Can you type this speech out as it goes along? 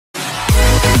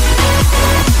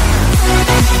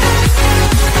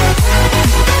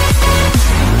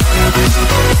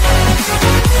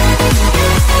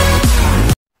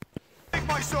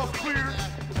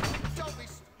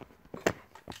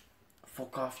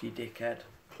off, you dickhead.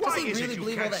 Does he really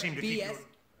believe all that BS?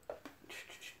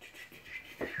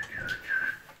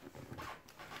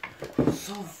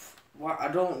 So, I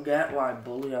don't get why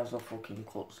Bully has a fucking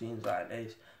cutscenes like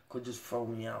this. Could just throw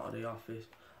me out of the office.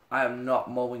 I am not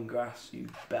mowing grass, you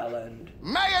bellend.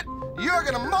 Maggot, you're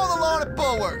gonna mow the lawn at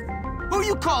Bulworth. Who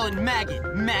you calling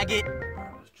maggot? Maggot?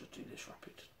 Alright, let's just do this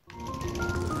rapid.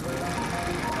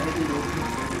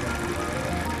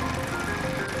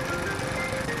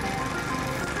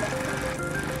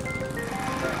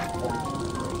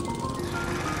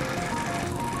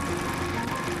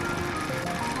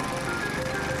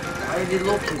 Why are they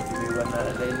looking for me when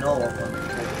they know I'm on the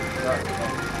track?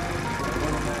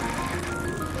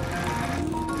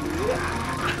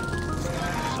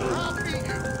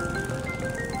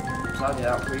 Sadly,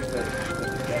 that prefix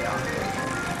couldn't get out.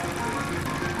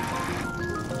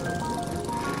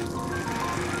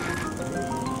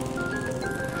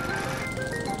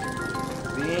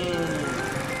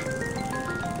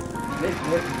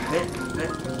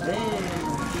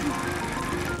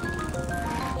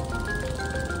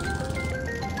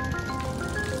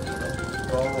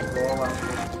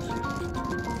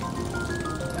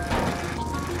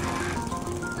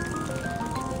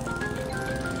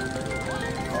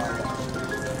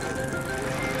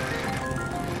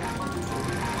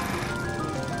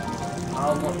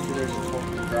 How much of this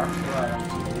fucking grass do I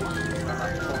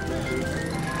have to do?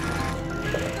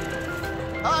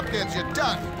 Hopkins, you're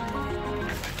done.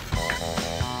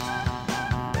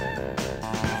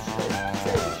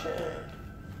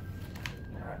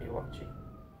 Alright, you watching?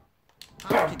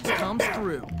 Hopkins comes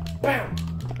through. Bam!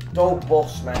 Don't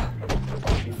bust, man.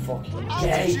 You fucking I'll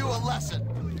gay. teach you a lesson.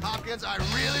 Hopkins, I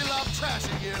really love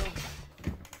trashing you.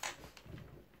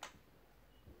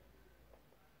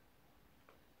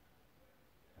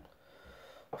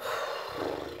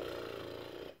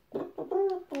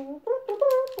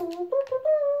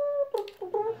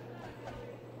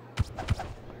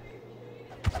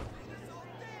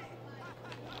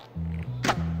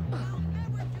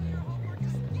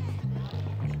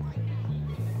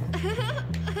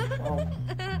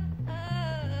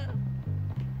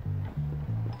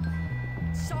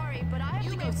 Sorry, but I have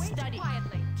to go study.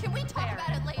 Quietly. Can we talk about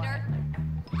it later?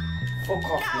 Fuck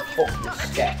off, you fucking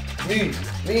scat. Move.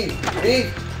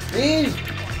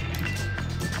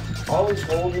 Always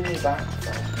holding me back.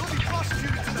 You'll be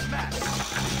prosecuted to the max.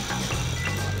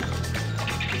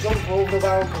 Jump over the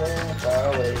balcony,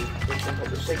 far away. Just put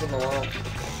the signal on.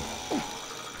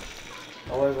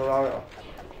 However, alright.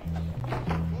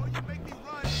 Before you make me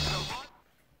run,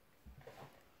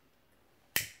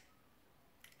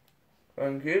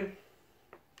 Thank you.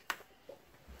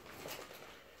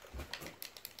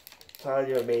 Tell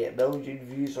you about Belgian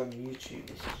views on YouTube.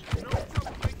 This is good.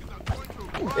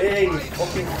 Hey, you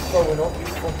fucking throwing up, you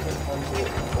fucking handle it.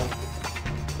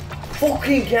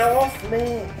 Fucking get off me!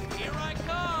 Here I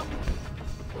come!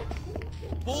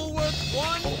 Bulworth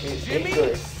 1, Fucking Jimmy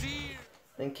English. Sears.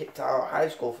 Then kicked out of high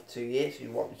school for 2 years, so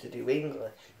you want me to do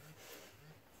English.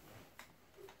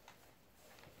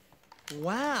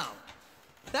 Wow.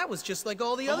 That was just like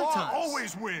all the other law times.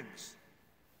 always wins.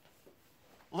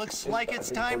 Looks like it's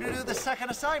time to do the second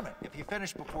assignment. If you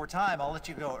finish before time, I'll let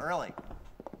you go early.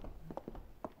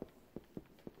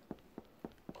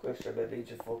 Christian, I need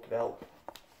your fucking help.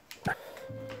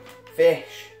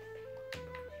 Fish.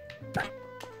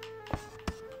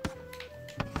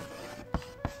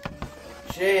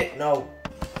 Shit, no.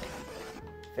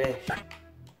 Fish.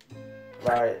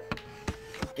 Right.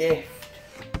 Gift.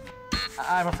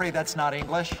 I'm afraid that's not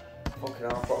English. Fucking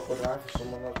hell, I've got a good eye for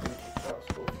someone that's been kicked out of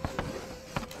school.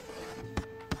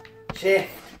 Shift.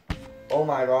 Oh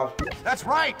my god. That's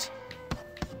right.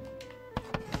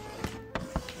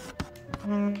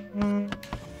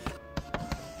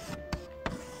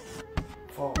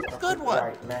 Fuck, Good one.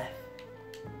 Right, meth.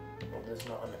 But there's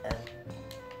not an M.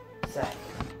 Seth.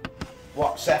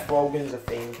 What? Seth Rogen's a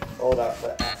thing. Oh, that's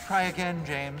it. Try again,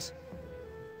 James.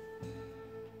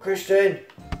 Christian.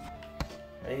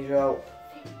 I need your help.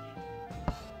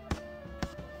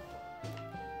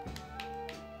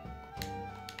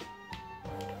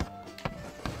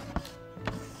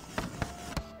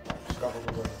 Just grab a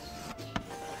couple of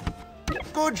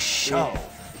this. Good show.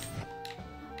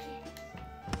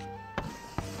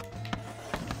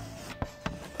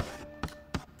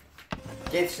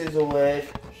 Gifts is a word.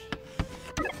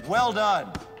 Well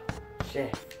done.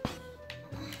 Shit.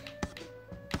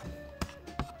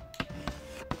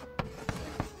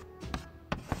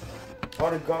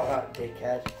 I'd have got that,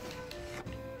 dickhead.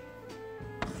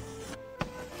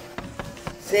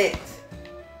 Sit.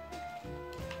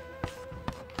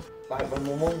 Like when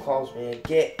my mum calls me a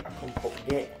git, I can put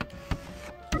git.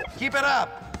 Keep it up.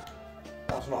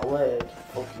 That's not a word.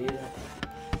 Fuck you then.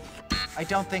 I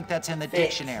don't think that's in the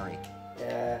dictionary.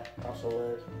 Yeah, that's a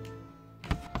word.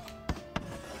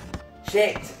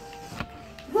 Shit!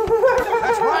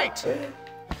 That's right!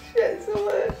 Shit's a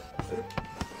word.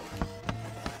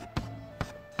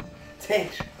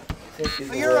 Tish. Tish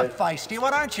is a You're a word. feisty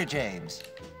one, aren't you, James?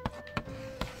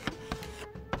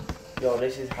 Yo,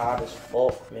 this is hard as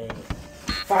fuck, mate.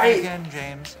 Try Fight! again,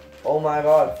 James. Oh my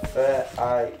god.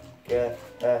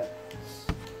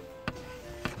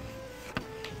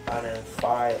 And then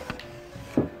fight.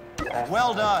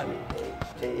 Well done.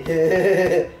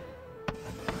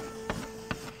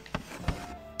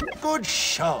 Good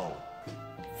show.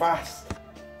 Fast.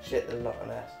 Shit, there's not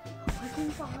an S. Fucking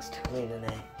fast. I mean an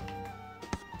A.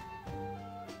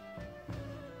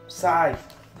 Sigh.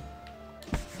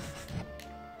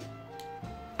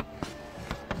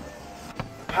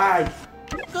 Hi.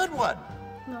 Good one.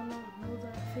 No, the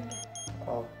finger.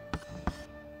 Oh.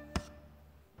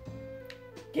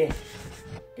 Gish.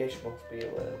 Gish must be a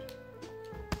word.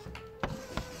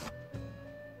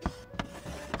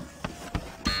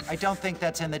 I don't think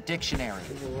that's in the dictionary.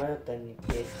 It's a word then, you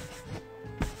gish.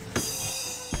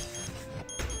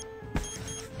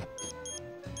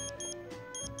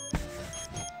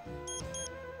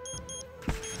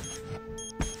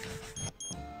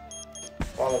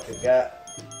 All I could get.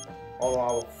 I don't know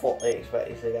how the fuck they expect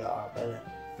you to get that, innit?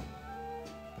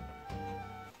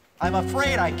 I'm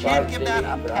afraid I can't give that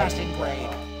a passing grade.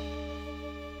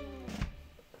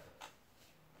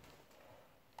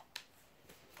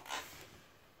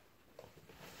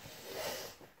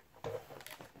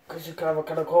 Cause you can have a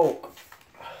can of Coke.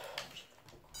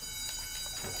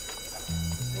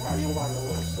 Why you want to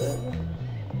listen?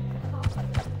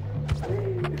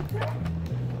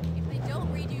 If they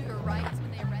don't read you your rights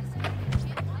when they arrest you,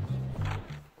 you can't watch you.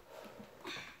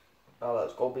 Now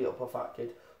let's go beat up a fat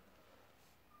kid.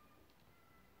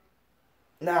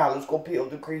 Now let's go beat up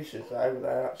the creases.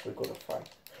 They're actually good at fight.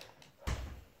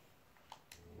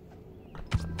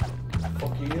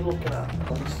 Fuck are you looking at?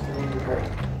 I'm still in the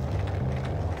break.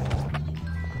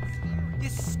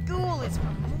 This school is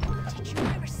for... Did you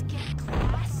ever skip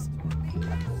class?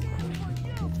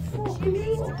 Fuck are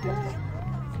you looking at?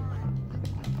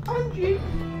 Angie!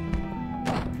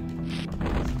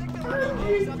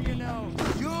 Up your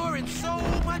nose. You're in so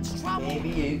much trouble. Maybe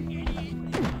you.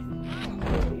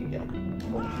 There you go.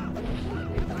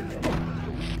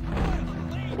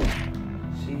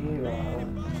 See you are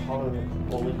tolerant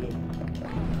bullying.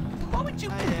 What would you...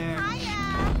 Hi there.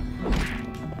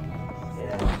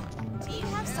 Yeah. Do you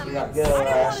have something? That girl I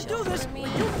don't want to do this.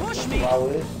 You push me.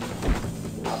 Flowers.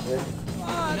 Apple.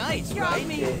 Nice, right?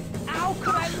 Yeah. How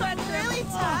could I let Really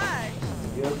tight.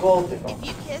 You're a gold digger. If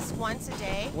you kiss once a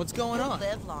day, What's going you'll on?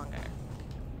 live longer.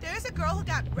 There's a girl who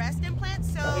got breast implants,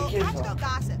 so Let me kiss I have to her. go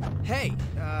gossip. Hey,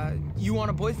 you want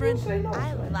a boyfriend? Say no.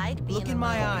 I like being Look in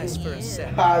my alone eyes with for a you.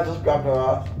 sec. I just grabbed her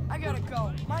ass. I gotta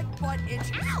go. My butt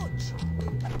itches. Ouch!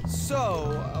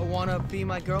 So, wanna be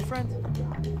my girlfriend?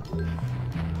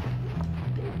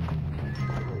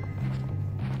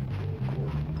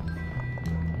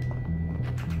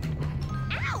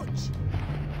 Ouch!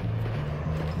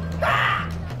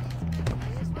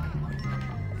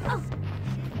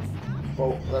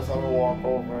 Well, let's have a walk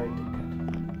over it.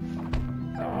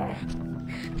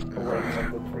 Away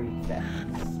from the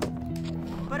precepts.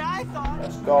 But I thought...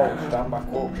 Let's go, stand back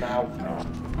up now.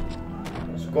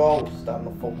 Let's go, stand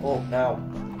the fuck up now.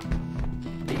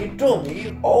 Are you done? Are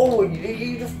you... Oh,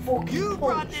 you just fucking You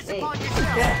brought punched this me. upon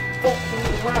yourself. Get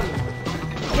fucking rammed.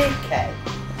 Dickhead.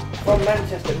 From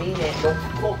Manchester, mean it. Don't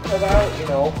fuck about, you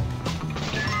know.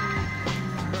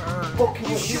 Fucking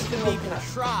You what you've shouldn't been even looking at.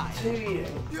 try. To you.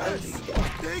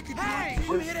 Hey,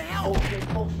 I'm here to help. Fucking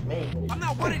push me. I'm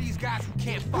not one of these guys who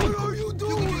can't fight. What are you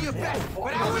doing? You can do your Yeah, best, but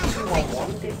fucking I will what you protect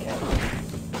want, you. dickhead.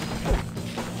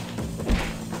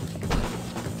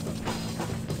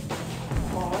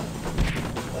 Come on.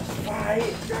 Let's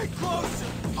fight. Get closer.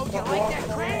 Oh, you Stop like that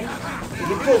walking crane? away. You're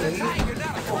You a good? tiger,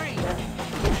 not a crane.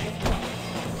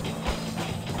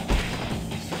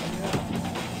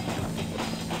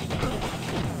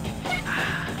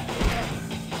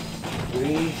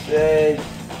 Reset.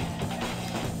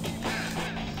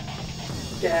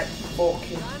 Get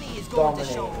fucking Johnny is going to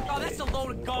show. dominated. Oh, that's a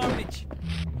load of garbage.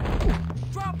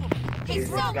 Drop him. He's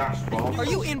gas bomb. Are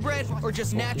you inbred or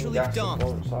just naturally Gas dumb?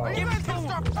 bomb, sorry. You guys gonna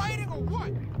start fighting or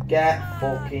what? Get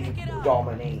fucking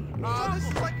dominated. This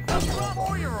is like a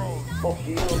 4-year-old. Fuck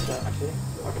you, Jackson.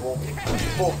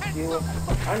 Fuck you.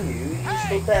 And you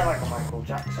stood there like a Michael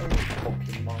Jackson, you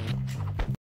fucking man.